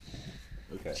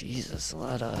Jesus, a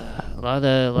lot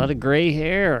of gray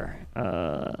hair.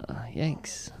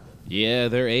 Yikes. Yeah,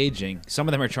 they're aging. Some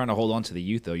of them are trying to hold on to the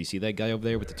youth, though. You see that guy over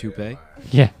there with the toupee?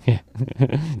 Yeah.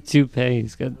 Toupee.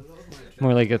 He's got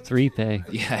more like a 3-pay.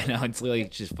 Yeah, I know. It's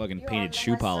like just fucking painted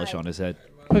shoe polish on his head.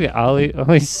 Look at Ollie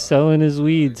always selling his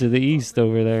weed to the east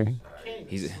over there.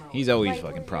 He's always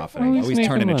fucking profiting. Always making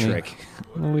turning money. a trick.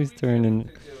 Always turning.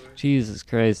 Jesus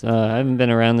Christ. I haven't been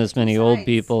around this many old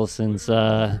people since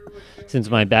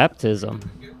my baptism.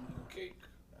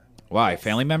 Why?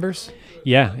 Family members?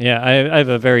 Yeah. I have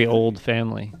a very old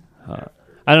family.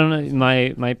 I don't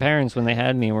know. My parents, when they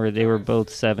had me, they were both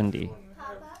 70.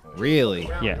 Really?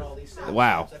 Yeah.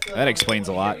 Wow. That explains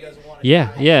a lot.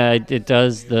 Yeah. It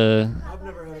does the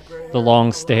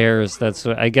long stairs. That's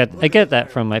what I get that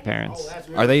from my parents.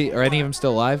 Are any of them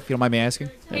still alive? If you don't mind me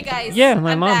asking. Hey guys. Yeah,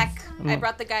 my mom. Back. I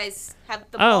brought the guys. Have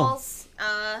the balls.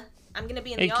 I'm gonna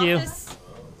be in the office.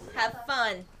 Have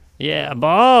fun. Yeah,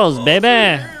 balls,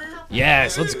 baby.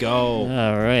 Yes, let's go.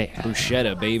 All right.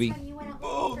 Bruschetta, baby.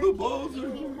 Oh, the balls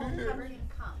are here.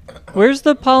 Where's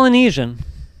the Polynesian?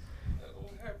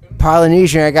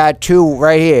 Polynesian, I got 2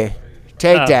 right here.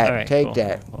 Take that. All right, Take cool.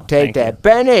 that. Well, Take thank that. you.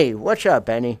 Benny, what's up,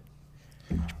 Benny?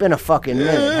 It's been a fucking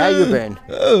minute. How you been?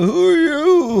 Who are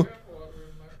you?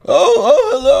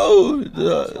 Oh,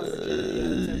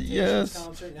 hello. Yes.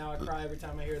 Now I cry every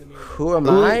time I hear the music. Who am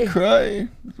I? Cry.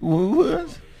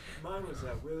 What? Mine was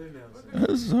Willie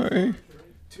Nelson. Sorry.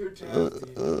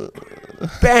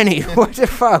 Benny, what the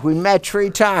fuck? We met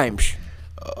 3 times.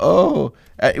 Oh,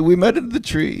 we met at the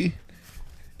tree.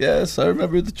 Yes, I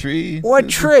remember the tree. What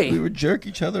tree? We would jerk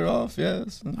each other off,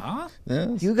 yes. Huh?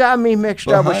 Yes. You got me mixed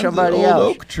up with Behind somebody the old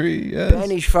else. oak tree, yes.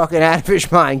 Benny's fucking out of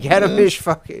his mind. Get him his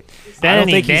fucking.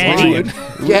 Benny.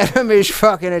 Get him his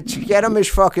fucking. Get him his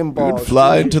fucking We would balls.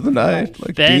 fly into the night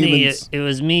like Benny, demons. it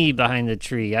was me behind the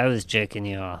tree. I was checking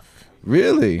you off.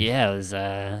 Really? Yeah, it was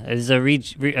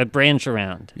a branch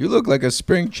around. You look like a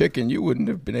spring chicken. You wouldn't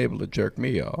have been able to jerk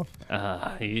me off.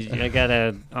 I got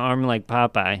an arm like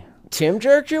Popeye. Tim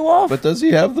jerked you off? But does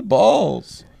he have the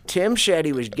balls? Tim said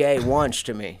he was gay once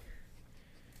to me.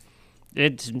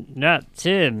 It's not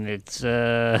Tim. It's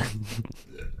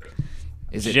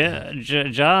Is it?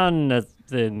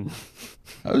 Jonathan.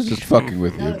 I was just fucking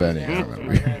with you, Benny. I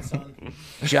remember.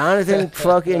 Jonathan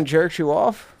fucking jerked you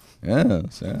off?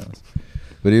 Yes.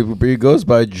 But he goes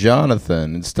by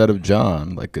Jonathan instead of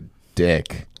John, like a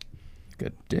dick.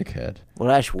 Like a dickhead. Well,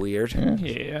 that's weird.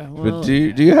 Yeah. Well, But do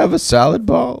you have a salad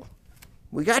ball?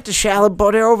 We got the salad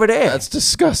ball there over there. That's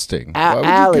disgusting. Why would you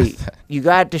Allie, get that? you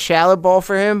got the salad ball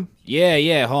for him?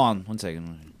 Yeah. Hold on 1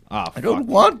 second. Oh, I don't fuck.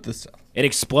 want this. It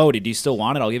exploded. Do you still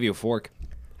want it? I'll give you a fork.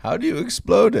 How do you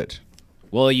explode it?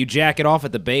 Well, you jack it off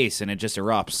at the base and it just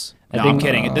erupts. No, I'm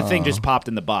kidding. The thing just popped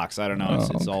in the box. I don't know.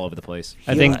 It's all over the place.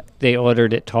 I think they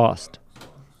ordered it tossed.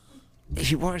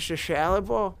 He wants the salad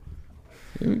ball?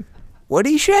 What'd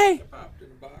he say?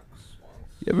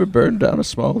 You ever burned down a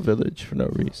small village for no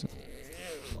reason?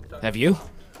 Have you?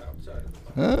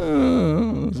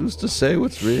 Oh, who's to say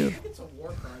what's real? It's a war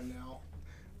crime now.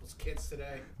 Those kids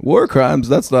today. War crimes,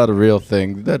 that's not a real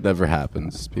thing. That never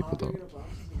happens. People don't.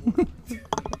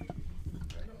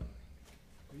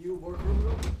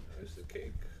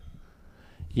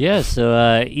 Yeah,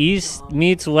 so East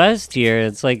meets West here.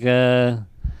 It's like you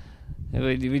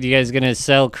guys gonna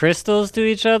sell crystals to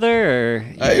each other, or?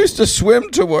 I used to swim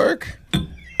to work.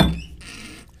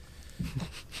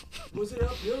 Was it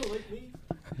uphill like me?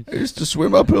 I used to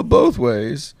swim uphill both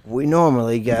ways. We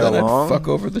normally get Then I'd along. fuck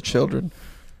over the children.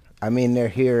 I mean, they're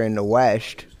here in the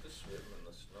West.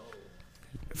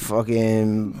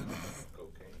 Fucking.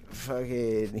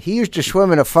 He used to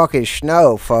swim in the fucking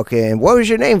snow. Fucking. What was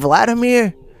your name,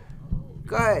 Vladimir?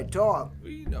 Go ahead, talk.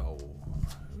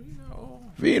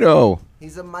 Vino.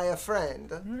 He's my friend.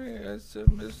 Is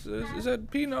that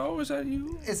Pino? Is that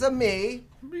you? It's a me.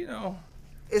 Pino.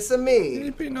 It's a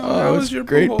me. Pino, Oh, it's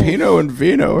great. Pino and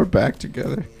Vino are back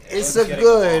together. It's a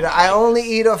good. I only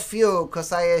eat a few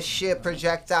because I a shit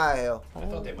projectile. I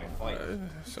thought they might fight.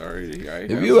 Sorry.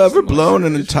 Have you ever blown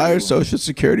an entire Social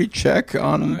Security check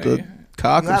on the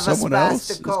cock You of have a someone else?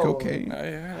 It's spastico. cocaine. I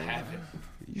haven't.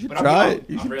 You should But I'm try young. it.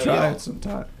 You I'm should really try young. it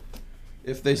sometime.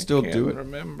 If they still Can't do it.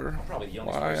 remember Probably the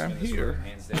youngest why person I'm in this here. room,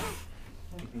 hands down.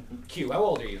 Q, how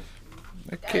old are you?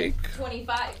 A cake.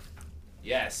 25.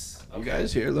 Yes. You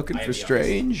guys here looking I for am young.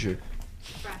 strange? Or?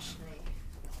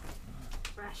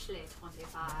 Freshly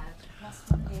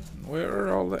 25. Where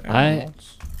are all the I-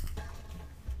 animals?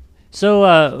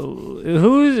 So,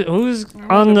 who's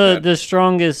on the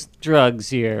strongest drugs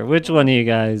here? Which one of you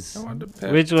guys?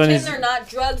 Which one is? They're not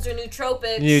drugs or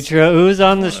nootropics. Who's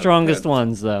on the strongest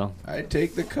ones, though? I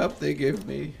take the cup they give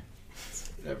me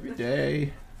every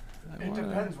day. It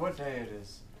depends what day it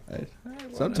is.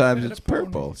 Sometimes it's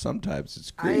purple. Sometimes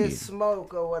it's green. I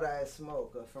smoke or what I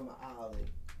smoke from an alley.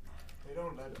 They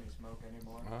don't let me smoke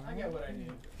anymore. I get what I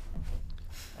need.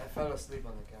 I fell asleep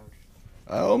on the couch.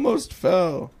 I almost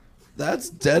fell. That's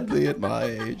deadly at my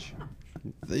age.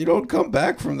 You don't come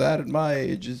back from that at my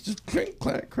age. It's just crank,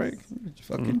 clank, crank. You're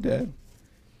fucking dead.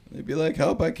 They'd be like,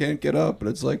 help, I can't get up. But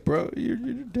it's like, bro, you're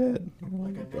dead.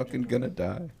 You're fucking gonna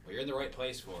die. Well, you're in the right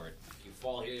place for it. If you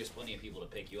fall here, there's plenty of people to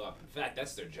pick you up. In fact,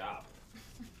 that's their job.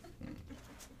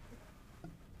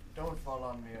 Don't fall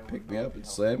on me. Pick me up and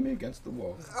slam me against the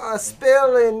wall.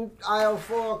 Spill in aisle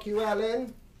 4,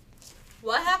 QLN.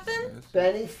 What happened?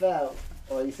 Benny fell.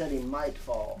 Or he said he might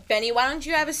fall. Benny, why don't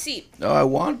you have a seat? No, I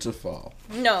want to fall.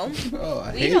 No. Oh,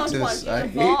 I We hate don't this. want you to I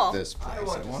fall. hate this place.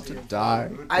 I want to die.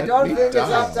 I don't think it's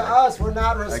up to us. We're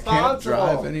not I responsible. can't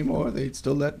drive anymore. They'd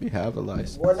still let me have a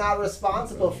license. We're not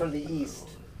responsible for the East.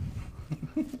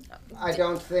 I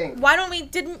don't think. Why don't we?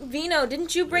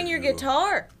 Didn't you bring your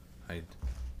guitar?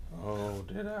 Oh,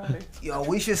 did I? Yo,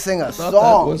 we should sing a I thought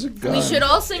song. that was a gun. We should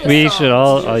all sing a We song. should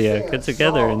all, Sing get a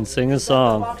together song. and sing a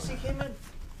song. Foxy came in?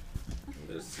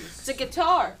 It's a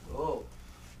guitar. Oh,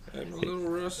 I'm a little the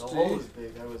hole rusty. is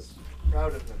big. I was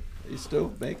proud of him. They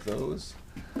still make those.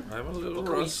 I'm a little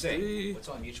What can we say? rusty. What's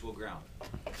on mutual ground?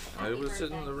 I was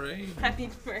in the rain. Happy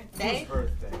birthday.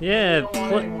 Birthday. Yeah. We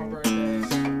don't want any more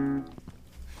birthdays.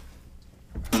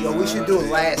 Yo, we should do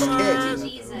Last Kiss.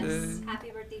 Jesus.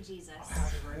 Happy birthday, Jesus.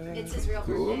 It's his real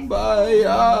birthday.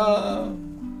 Kumbaya.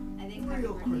 I think happy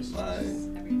birthday, Jesus,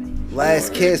 everybody.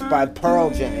 Last Kiss by Pearl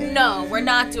Jam. No, we're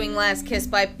not doing Last Kiss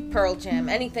by Pearl Jam.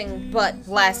 Anything but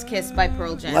Last Kiss by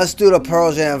Pearl Jam. Let's do the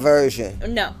Pearl Jam version.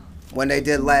 No. When they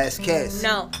did Last Kiss.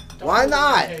 No. Why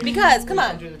not? Because, come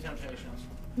on. Do the Temptations.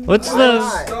 What's Why the?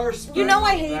 not? You know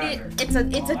I hate it.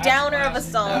 It's a downer of a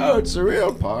song. No, it's a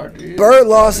real party. Bert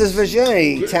lost his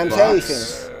virginity.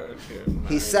 Temptations.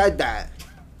 He said that.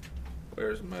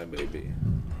 Where's my baby?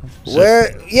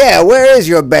 Where is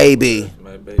your baby?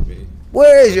 My baby.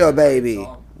 Where is your baby?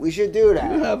 We should do You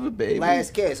that. have a baby.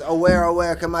 Last Kiss. Oh,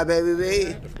 where can my baby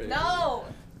be? No.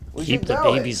 We Keep should the do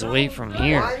it. babies away from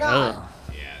here. Why not? Ugh.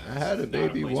 I had a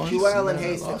baby once. Llewellyn and I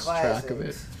hates the lost track of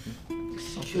it.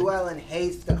 classics. Llewellyn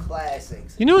hates the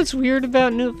classics. You know what's weird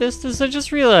about Noot Vistas? I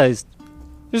just realized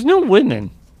there's no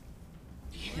women.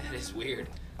 Yeah, that is weird.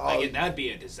 Oh. Like, that'd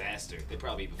be a disaster. They'd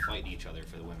probably be fighting each other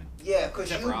for the women. Yeah, because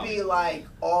Except you'd for be Ollie. like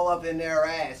all up in their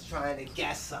ass trying to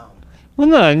guess some. Well,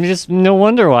 no, I'm just no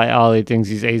wonder why Ollie thinks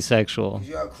he's asexual. 'Cause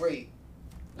you're a creep.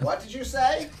 What did you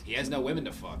say? He has no women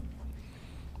to fuck.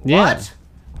 Yeah. What?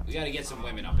 We gotta get some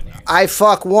women up in here. I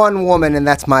fuck one woman and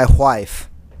that's my wife.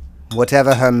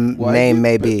 Whatever her Why name you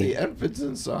may put be. the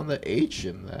emphasis on the H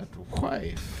in that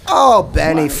wife. Oh,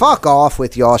 Benny, fuck off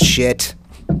with your shit.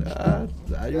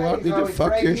 You want me to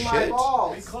fuck your shit? We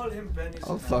call him Benny.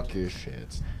 I'll fuck your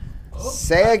shit.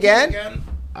 Say again?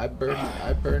 I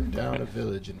burned down a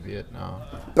village in Vietnam.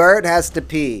 Bert has to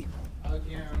pee.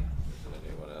 Again. Does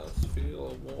anyone else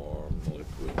feel a warm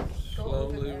liquid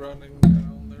slowly running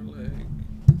down their leg?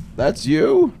 That's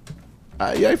you?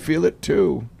 I feel it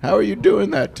too. How are you doing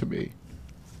that to me?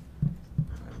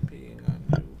 I'm peeing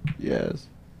on you. Yes.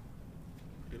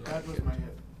 That was my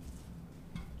hip.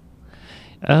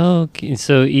 Okay,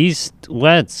 so East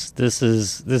West. This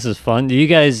is fun. Do you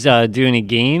guys do any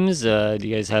games? Do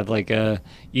you guys have like a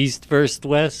East versus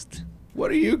West? What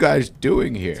are you guys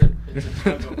doing here?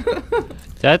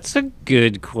 That's a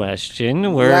good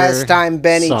question. We're Last time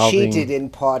Benny solving- cheated in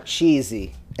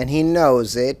Parcheesi, and he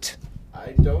knows it.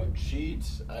 I don't cheat.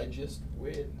 I just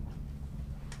win.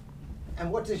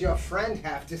 And what does your friend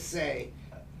have to say?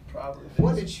 Probably.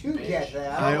 What did you get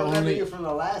there? I I don't remember only- you from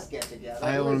the last get-together.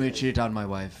 I Who is only it? cheat on my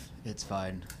wife. It's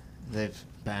fine. They've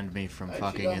banned me from I cheat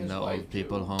fucking on in his the wife, old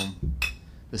people too. home.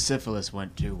 The syphilis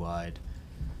went too wide.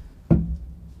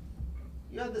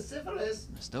 You had the syphilis.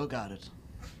 I still got it.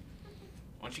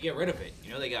 Why don't you get rid of it?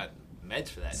 You know they got meds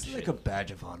for that It's shit. like a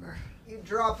badge of honor. You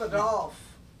drop it off.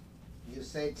 You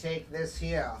say, take this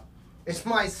here. It's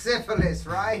my syphilis,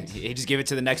 right? You just give it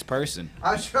to the next person.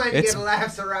 I was trying to It's- get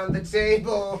laughs around the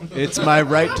table. It's my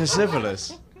right to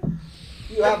syphilis.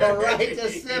 You have a right to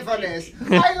syphilis.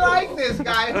 I like this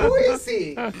guy. Who is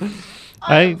he?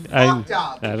 I fucked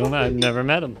up. don't know. I've never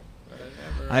met him.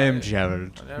 I am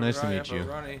Gerald. Nice to meet you.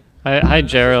 Hi,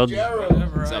 Gerald.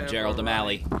 What's up, Gerald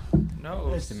O'Malley? No.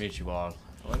 Nice to meet you all.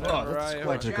 Whenever I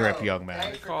Quite a grip, young man.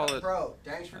 Thanks call it- bro,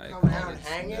 thanks for I coming call out and it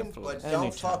hanging, sniffles. but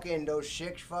don't fucking those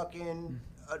chicks fucking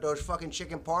those fucking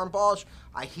chicken parm balls.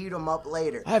 I heat them up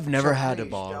later. I've never So had a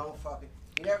please ball. Don't fucking,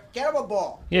 get him a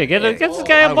ball. Yeah, get this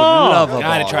guy a ball. Love a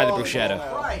Gotta ball. try the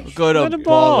bruschetta. Christ. Good Get a a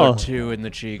ball or ball. two in the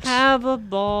cheeks. Have a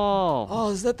ball. Oh,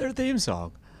 is that their theme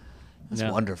song? That's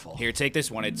No. wonderful. Here, take this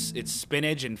one. It's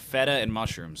spinach and feta and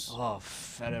mushrooms. Oh,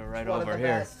 feta right One of over the here.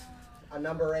 best. A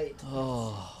number 8.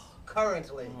 Oh.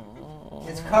 Currently.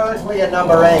 It's currently a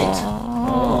number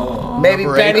 8. Maybe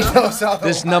Number Benny 8. knows otherwise.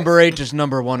 This number 8 is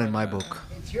number 1 in my book.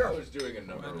 It's yours. I was doing a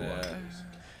number 1.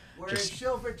 We're in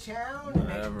Silvertown, and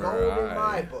it's Whenever gold in I-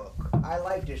 my book. I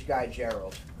like this guy,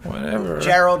 Gerault. Whenever.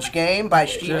 Gerald's Game by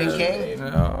Stephen King.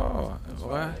 No.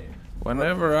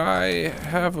 Whenever I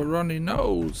have a runny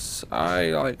nose, I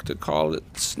like to call it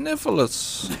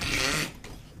sniffless.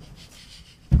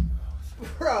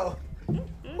 Bro,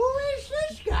 who is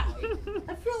this guy?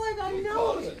 I feel like I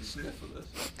know him.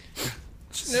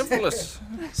 Sniffless.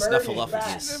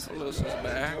 Snuffleupagus. Sniffless is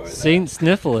back. Saint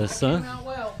Sniffless, huh?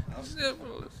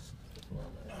 Sniffless.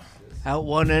 Out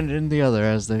one end and the other,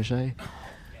 as they say.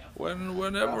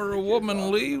 Whenever a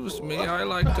woman leaves me, I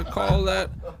like to call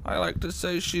that. I like to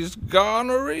say she's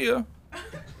gonorrhea.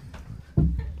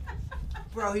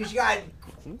 Bro, he's got.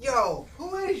 Yo,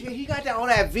 who is he? He got that all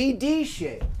that VD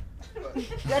shit.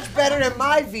 That's better than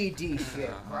my VD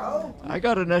shit, bro. I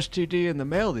got an STD in the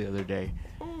mail the other day.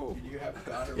 You have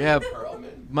gonorrhea, Yeah,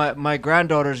 Perlman? my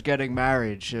granddaughter's getting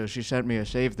married, so she sent me a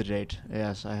save the date.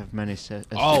 Yes, I have many STDs.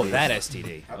 Oh, that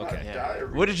STD. Okay. Yeah.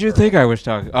 What did you think I was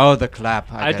talking? Oh, the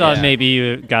clap. I get thought it. maybe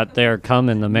you got their cum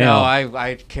in the mail. No,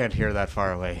 I can't hear that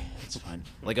far away. It's fine.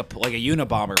 Like a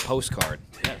Unabomber postcard.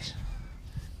 Yes.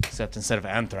 Except instead of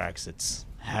anthrax, it's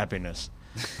happiness.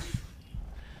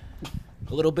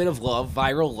 A little bit of love,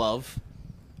 viral love.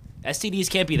 STDs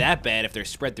can't be that bad if they're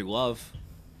spread through love.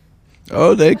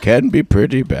 Oh, they can be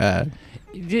pretty bad.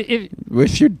 If,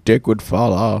 Wish your dick would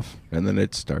fall off, and then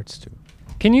it starts to.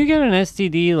 can you get an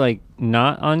STD like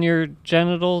not on your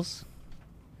genitals?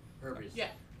 Yeah.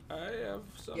 I have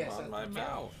some on my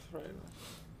mouth right now.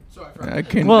 So I've heard. I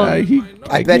can. Well, I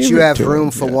bet gave you it have to room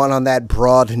him, for yeah. one on that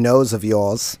broad nose of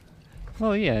yours.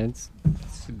 Well, yeah, it's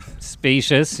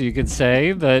spacious, you could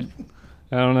say, but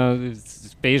I don't know if it's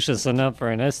spacious enough for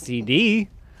an STD.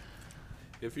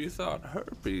 If you thought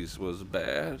herpes was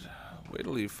bad, wait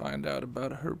till you find out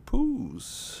about her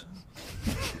poos.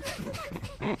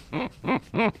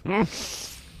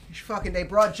 They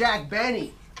brought Jack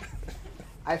Benny.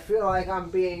 I feel like I'm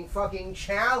being fucking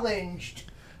challenged.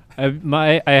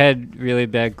 I had really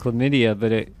bad chlamydia,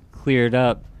 but it cleared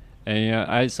up, and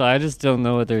I just don't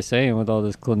know what they're saying with all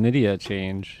this chlamydia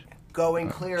change. Going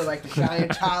clear like the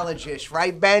Scientologist,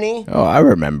 right, Benny? Oh, I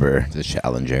remember the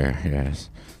Challenger. Yes,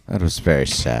 that was very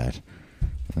sad.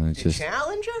 The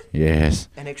Challenger? Yes.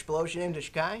 An explosion in the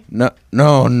sky? No.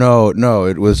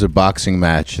 It was a boxing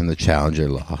match, and the Challenger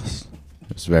lost.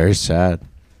 It was very sad.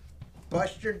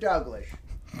 Buster Douglas.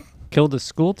 Killed a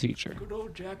school teacher.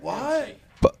 What?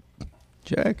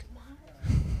 Jack.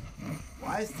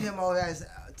 Why is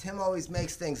Tim always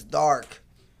makes things dark?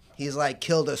 He's like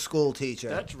killed a school teacher.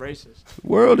 That's racist. The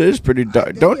world is pretty dark.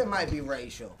 I think Don't it might be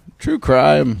racial. true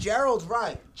crime, Gerald's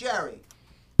right. Jerry.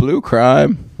 blue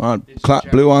crime on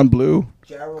blue on blue.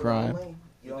 Gerald Crime. only?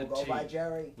 You don't go by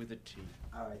Jerry? With a T.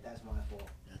 All right, that's my fault.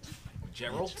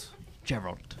 Gerald?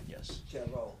 Gerault, yes.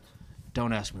 Gerald.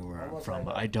 Don't ask me where I'm Almost from.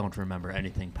 like I don't remember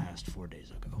anything past 4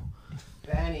 days ago.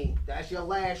 Benny, that's your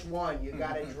last one. You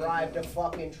gotta drive the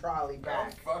fucking trolley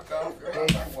back. Fuck off.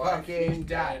 It's fucking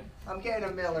dead. I'm getting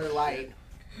a Miller Lite.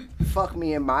 Fuck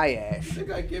me in my ass. I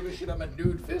think I give a shit. I'm at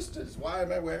Noot Vistas. Why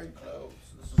am I wearing clothes?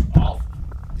 This is awful.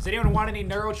 Does anyone want any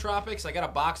neurotropics? I got a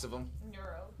box of them.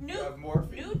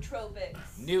 Nootropics.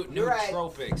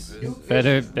 Nootropics.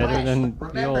 Better than the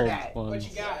Remember old that. ones.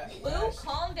 What you got? Lou,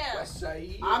 calm down.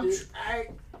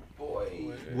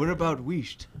 Boy. What about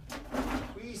Weist?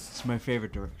 It's my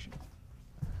favorite direction.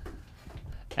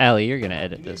 Allie, you're gonna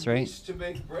edit this, right? To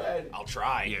make bread. I'll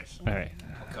try. Yes. All right.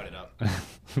 I'll cut it up.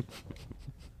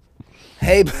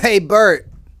 Hey, Bert.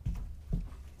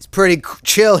 It's pretty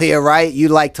chill here, right? You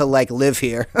like to live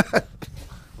here.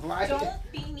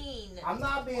 Don't be mean. I'm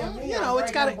not being mean. You know,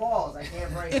 it's got balls. I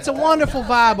can't break It's a wonderful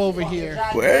vibe over here.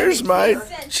 Where's my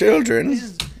children?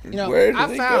 You know, Where do I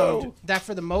they found go? that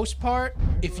for the most part,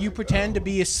 if you pretend to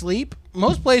be asleep,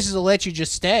 most places will let you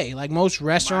just stay. Like most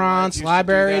restaurants,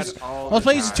 libraries. Most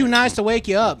places are too nice to wake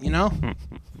you up, you know?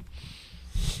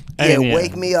 Yeah,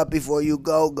 wake me up before you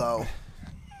go.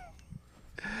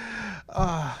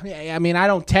 Yeah, I mean, I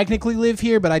don't technically live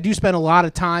here, but I do spend a lot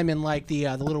of time in like the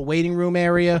little waiting room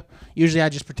area. Usually, I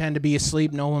just pretend to be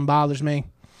asleep. No one bothers me.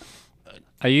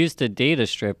 I used to date a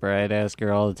stripper. I'd ask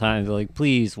her all the time, like,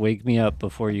 please wake me up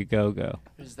before you go.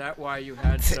 Is that why you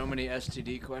had so many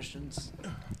STD questions?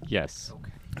 Yes.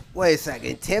 Okay. Wait a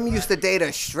second. Tim used to date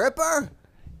a stripper?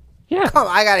 Yeah. Come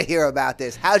on, I gotta hear about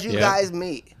this. How'd you guys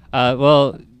meet?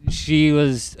 Well, she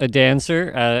was a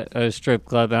dancer at a strip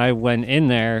club, and I went in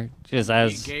there just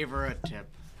as. He gave her a tip.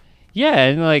 Yeah,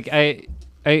 and like I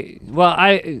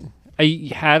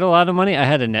had a lot of money. I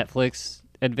had a Netflix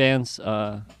advance,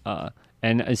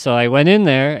 and so I went in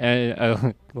there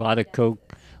and a lot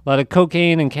of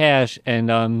cocaine and cash,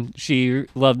 and she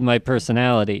loved my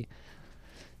personality.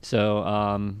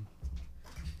 So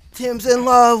Tim's in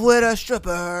love with a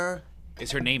stripper.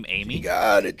 Is her name Amy?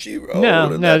 Got it,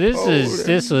 Gerault. no,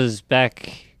 this was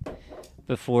back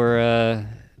before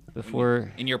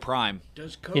in your prime.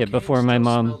 Does cocaine before my still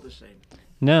mom. smell the same?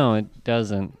 No, it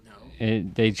doesn't. No.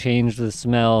 They changed the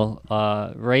smell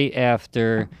right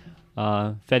after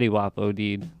Fetty Wap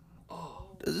OD'd.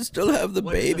 Does it still have the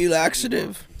baby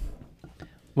laxative?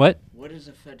 What? What is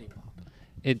a Fetty Wap?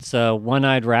 It's a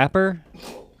one-eyed rapper.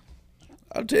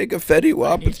 I'll take a Fetty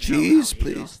Wap with cheese,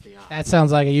 please. That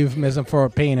sounds like a euphemism for a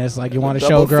penis. Like you want to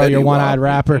Double show a girl your Fetty one-eyed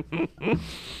Wap. rapper.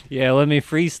 Yeah, let me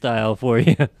freestyle for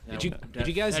you. Did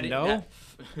you guys know?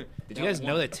 Did you guys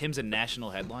know that Tim's a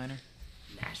national headliner?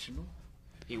 National?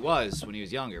 He was when he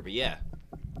was younger, but yeah.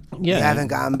 Yeah. You haven't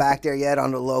gotten back there yet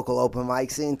on the local open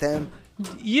mic scene, Tim?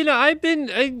 You know, I've been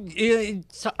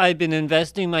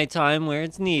investing my time where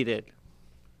it's needed.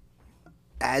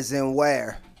 As in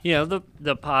where? You know,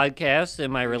 the podcast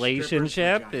and my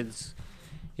relationship. It's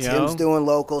Tim's doing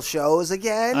local shows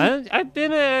again. I've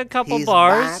been at a couple He's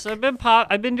bars. back.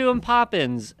 I've been doing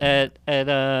pop-ins at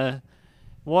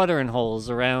watering holes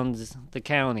around the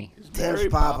county. Tim's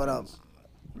popping up.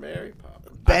 Mary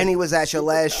Poppins. Benny was at your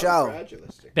last show.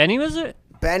 Benny was it?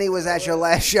 Benny was at your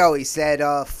last show. He said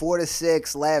 4 to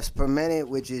 6 laughs per minute,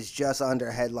 which is just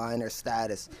under headliner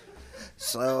status.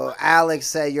 So Alex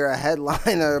said you're a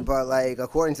headliner, but like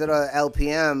according to the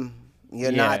LPM,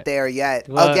 you're not there yet.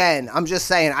 Well, Again, I'm just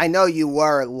saying. I know you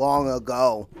were long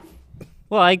ago.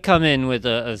 Well, I come in with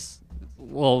a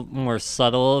little more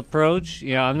subtle approach.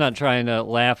 You know, I'm not trying to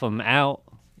laugh them out.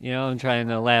 You know, I'm trying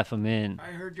to laugh them in.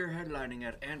 I heard you're headlining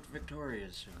at Aunt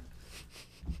Victoria's soon.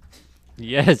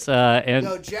 Yes, and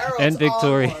Yo, Gerault's and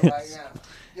Victoria. on one right now.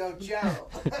 Yo,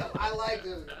 Gerault, I like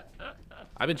him.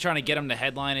 I've been trying to get him to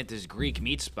headline at this Greek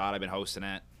meat spot I've been hosting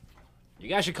at. You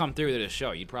guys should come through to this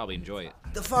show. You'd probably enjoy it.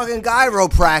 The fucking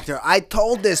chiropractor. I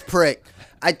told this prick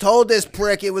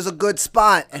it was a good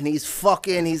spot, and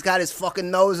he's got his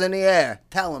fucking nose in the air.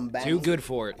 Tell him, Benny. Too good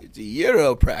for it. It's a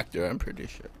Europractor, I'm pretty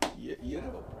sure.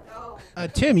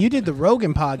 Tim, you did the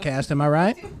Rogan podcast, am I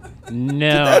right?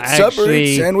 No, That actually,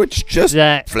 Submarine sandwich just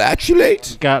that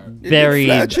flatulate? got Did it buried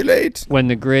flatulate? when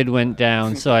the grid went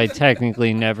down, so I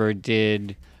technically never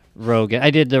did Rogan. I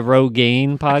did the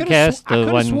Rogaine podcast. I could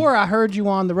have swore I heard you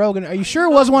on the Rogan. Are you sure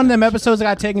it was one of them episodes that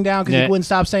got taken down because you wouldn't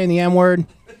stop saying the N word?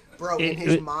 Bro, in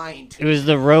his mind. It was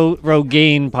the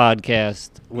Rogaine podcast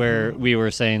where we were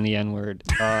saying the N word.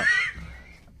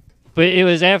 But it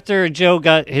was after Joe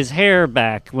got his hair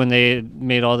back when they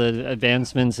made all the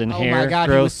advancements in hair Oh my God,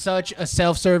 growth. he was such a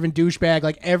self-serving douchebag.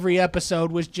 Like every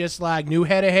episode was just like new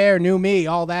head of hair, new me,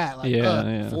 all that. Like,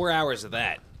 yeah. 4 hours of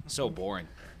that. So boring.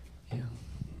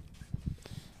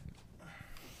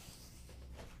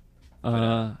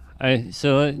 So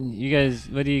you guys,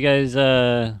 what do you guys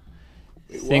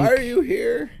think? Why are you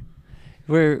here?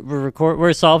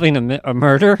 We're solving a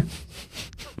murder.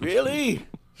 Really?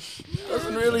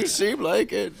 Doesn't really seem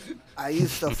like it. I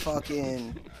used to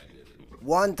fucking...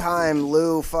 One time,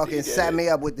 Lou fucking set me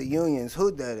up with the unions.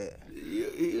 Who did it?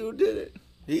 You did it.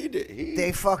 He did.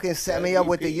 They fucking set me up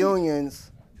with the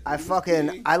unions. I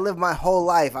lived my whole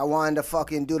life. I wanted to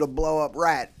fucking do the blow up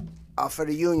rat for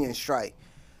the union strike.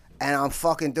 And I'm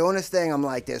fucking doing this thing. I'm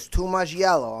like, there's too much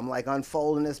yellow. I'm like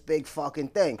unfolding this big fucking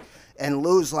thing. And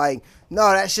Lou's like,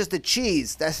 no, that's just the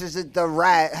cheese. That's just the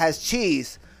rat has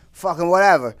cheese. Fucking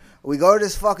whatever. We go to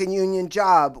this fucking union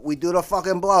job. We do the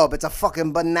fucking blow up. It's a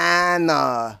fucking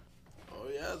banana. Oh,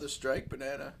 yeah, the strike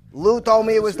banana. Lou told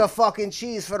me it was the fucking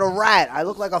cheese for the rat. I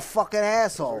look like a fucking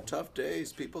asshole. For tough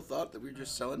days, people thought that we were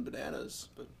just selling bananas.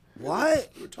 But really, what?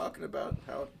 We were talking about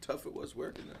how tough it was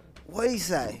working there. What did he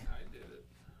say?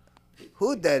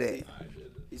 Who did it? I did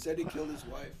it. He said he killed his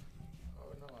wife.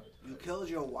 Oh, no. You killed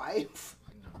your wife?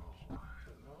 No,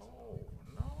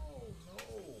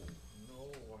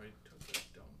 I took a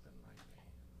dump in my pants.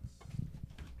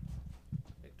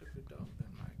 I took a dump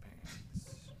in my pants.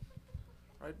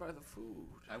 Right by the food.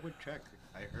 I would check.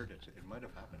 I heard it. It might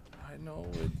have happened. I know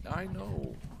it. I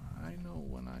know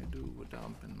when I do a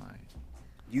dump in my...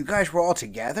 You guys were all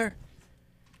together?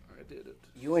 I did it.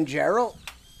 You and Gerault?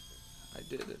 I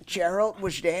did it. Gerault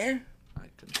was there? I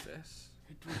confess.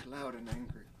 It was loud and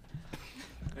angry.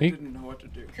 I didn't know what to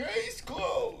do. Case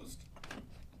closed.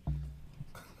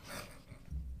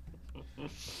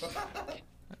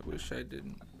 I wish I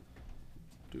didn't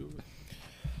do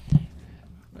it.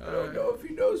 I don't know if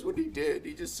he knows what he did.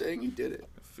 He's just saying he did it.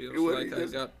 It feels like I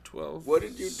got 12 What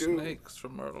did you do? snakes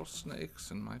from Earl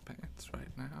Snakes in my pants right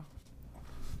now.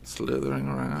 Slithering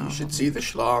around. You should see the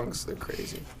schlongs. They're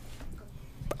crazy.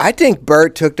 I think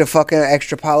Bert took the fucking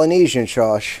extra Polynesian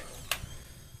sauce.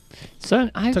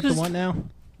 Son, I Took was, the one now.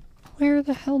 Where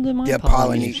the hell did my The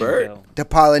Polynesian Polynesian. go? The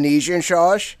Polynesian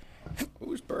sauce?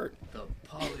 Who's Bert? The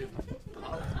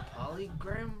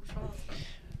polygram sauce?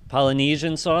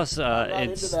 Polynesian sauce.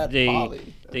 into It's that they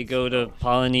poly. they go to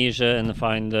Polynesia and they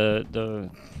find the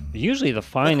usually the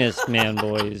finest man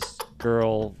boys,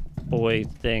 girl boy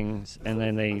things, and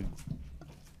then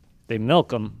they milk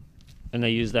them, and they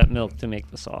use that milk to make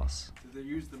the sauce. Did they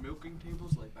use the milking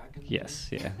tables like back in the Yes,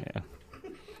 yeah.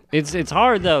 It's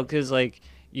hard though, cause like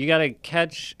you gotta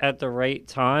catch at the right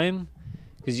time,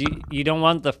 cause you don't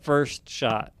want the first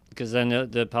shot, cause then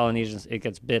the Polynesians it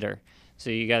gets bitter. So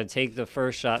you gotta take the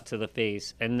first shot to the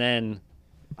face, and then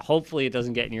hopefully it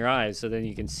doesn't get in your eyes, so then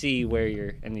you can see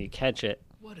where and you catch it.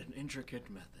 What an intricate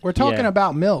method. We're talking Yeah.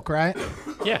 about milk, right?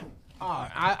 Yeah. Oh,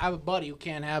 I have a buddy who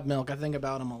can't have milk. I think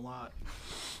about him a lot.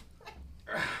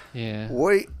 Yeah.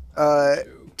 Wait,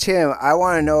 Tim, I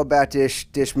want to know about this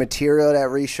material that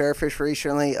resurfaced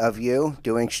recently of you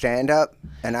doing stand-up.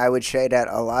 And I would say that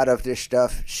a lot of this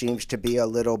stuff seems to be a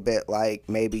little bit like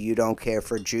maybe you don't care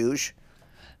for Jews.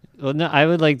 Well, no, I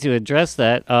would like to address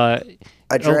that.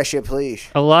 Address it, please.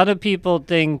 A lot of people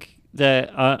think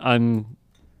that I'm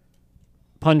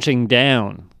punching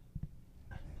down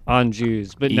on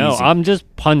Jews, but no, Easy. I'm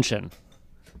just punching.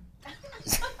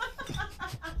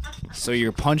 So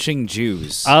you're punching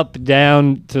Jews. Up,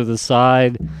 down, to the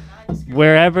side,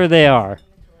 wherever they are.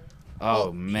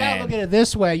 Oh, You gotta man. look at it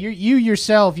this way. You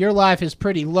yourself, your life is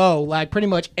pretty low. Like pretty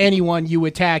much anyone you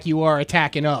attack, you are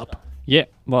attacking up. Yeah,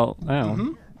 well,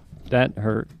 ow. That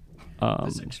hurt.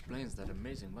 This explains that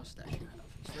amazing mustache you have.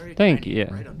 It's very Thank tiny, you,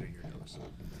 yeah. Right under your nose.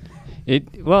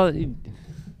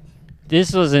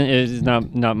 This wasn't. It was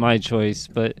not my choice,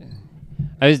 but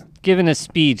I was given a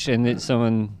speech, and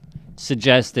someone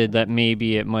suggested that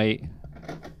maybe it might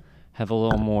have a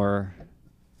little more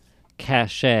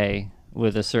cachet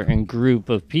with a certain group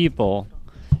of people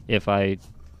if I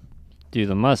do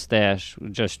the mustache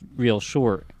just real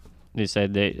short. They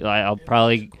said I'll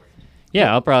probably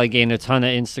gain a ton of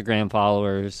Instagram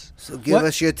followers. So give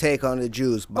us your take on the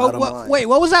Jews, bottom line. Wait,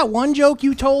 what was that one joke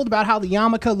you told about how the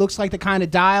yarmulke looks like the kind of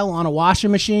dial on a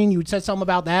washing machine? You said something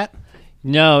about that?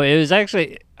 No, it was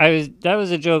actually that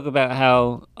was a joke about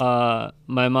how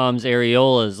my mom's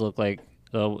areolas look like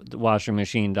the washing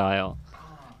machine dial,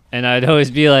 and I'd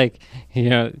always be like,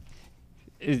 it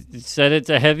said it's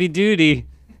a heavy duty.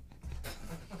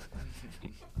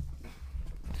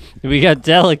 We got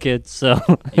delicates, so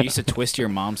You used to twist your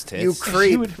mom's tits. You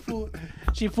creep.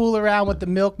 She'd fool around with the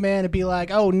milkman and be like,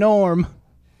 "Oh, Norm."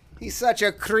 He's such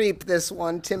a creep, this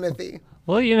one, Timothy.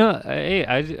 well, hey,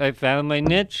 I found my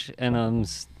niche, and I'm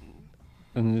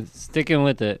sticking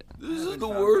with it. This is the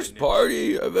worst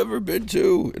party I've ever been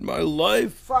to in my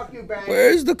life. Fuck you, bang.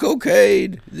 Where's the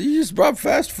cocaine? You just brought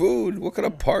fast food. What kind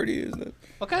of party is it?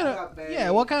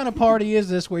 What kind of party is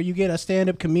this where you get a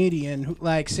stand-up comedian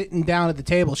like sitting down at the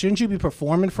table? Shouldn't you be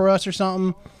performing for us or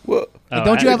something? Well, Like,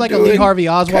 don't you have like a Lee Harvey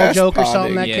Oswald joke or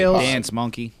something that Yeah, kills? dance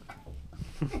monkey.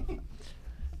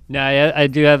 No, I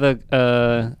do have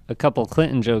a couple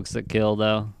Clinton jokes that kill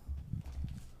though.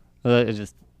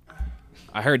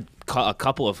 I heard a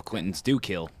couple of Clintons do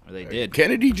kill, or they did.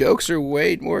 Kennedy jokes are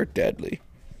way more deadly.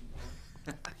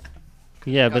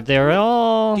 Yeah, but they're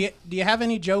all Do you have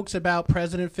any jokes about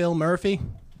President Phil Murphy?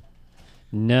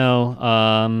 no.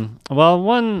 Well,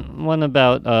 one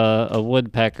about a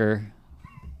woodpecker.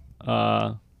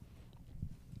 But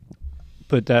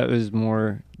that was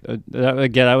more.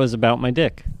 That was about my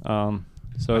dick. So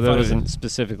that wasn't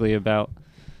specifically about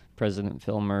President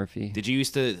Phil Murphy. Did you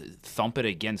used to thump it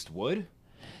against wood?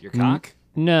 Your cock?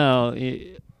 No,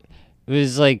 it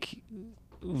was like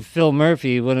Phil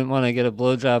Murphy wouldn't want to get a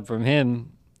blowjob from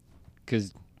him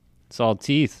because it's all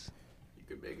teeth. You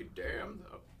could make a dam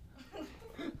though.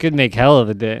 Could make hell of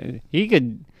a dam. He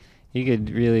could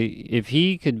really, if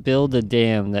he could build a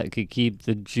dam that could keep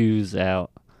the Jews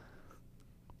out,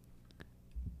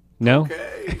 No.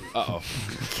 Uh-oh.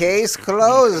 Case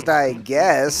closed, I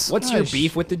guess. What's your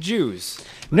beef with the Jews?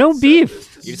 No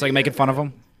beef. You just like making fun of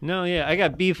them? No, yeah, I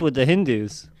got beef with the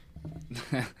Hindus.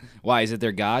 Why? Is it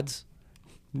their gods?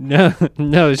 No,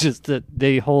 no, it's just that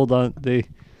they hold on.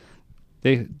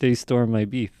 They store my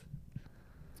beef.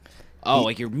 Oh,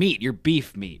 like your meat, your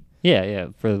beef meat. Yeah,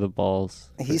 for the balls.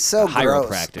 He's so gross.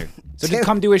 Chiropractor. So just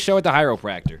come do a show at the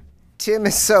chiropractor. Tim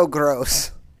is so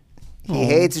gross. He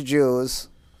hates Jews.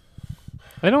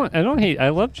 I don't hate. I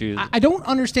love Jews. I don't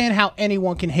understand how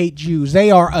anyone can hate Jews.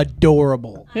 They are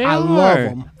adorable. I love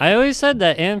them. I always said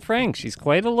that. Anne Frank, she's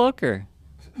quite a looker.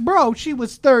 Bro, she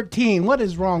was 13. What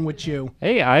is wrong with you?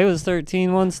 Hey, I was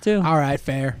 13 once too. All right,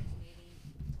 fair.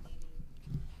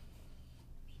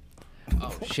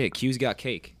 Oh shit, Q's got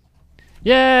cake.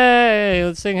 Yay!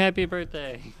 Let's sing happy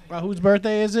birthday. Whose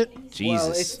birthday is it? Jesus.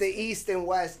 Well, it's the East and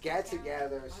West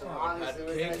get-together, so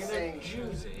obviously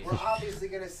we're obviously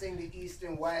gonna sing the East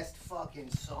and West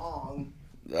fucking song.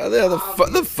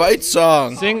 The fight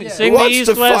song. Sing Who the wants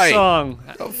East to West fight? song.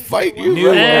 I'll fight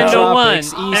you. And a one,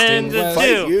 East and a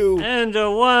West. two, and a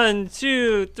 1,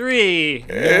 2, 3.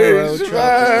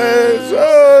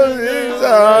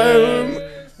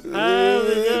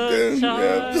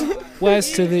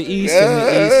 West to the east and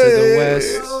the east to the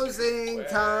west. Closing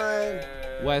time.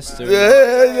 Western.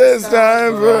 It's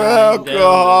time for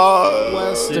alcohol.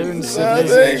 Western Nothing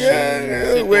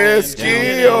civilization.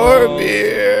 whiskey or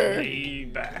beer.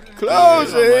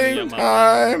 Closing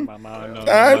time.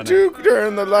 Time to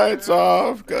turn the lights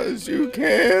off, 'cause you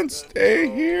can't stay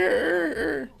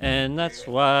here. And that's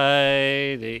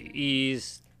why the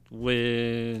East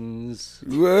wins.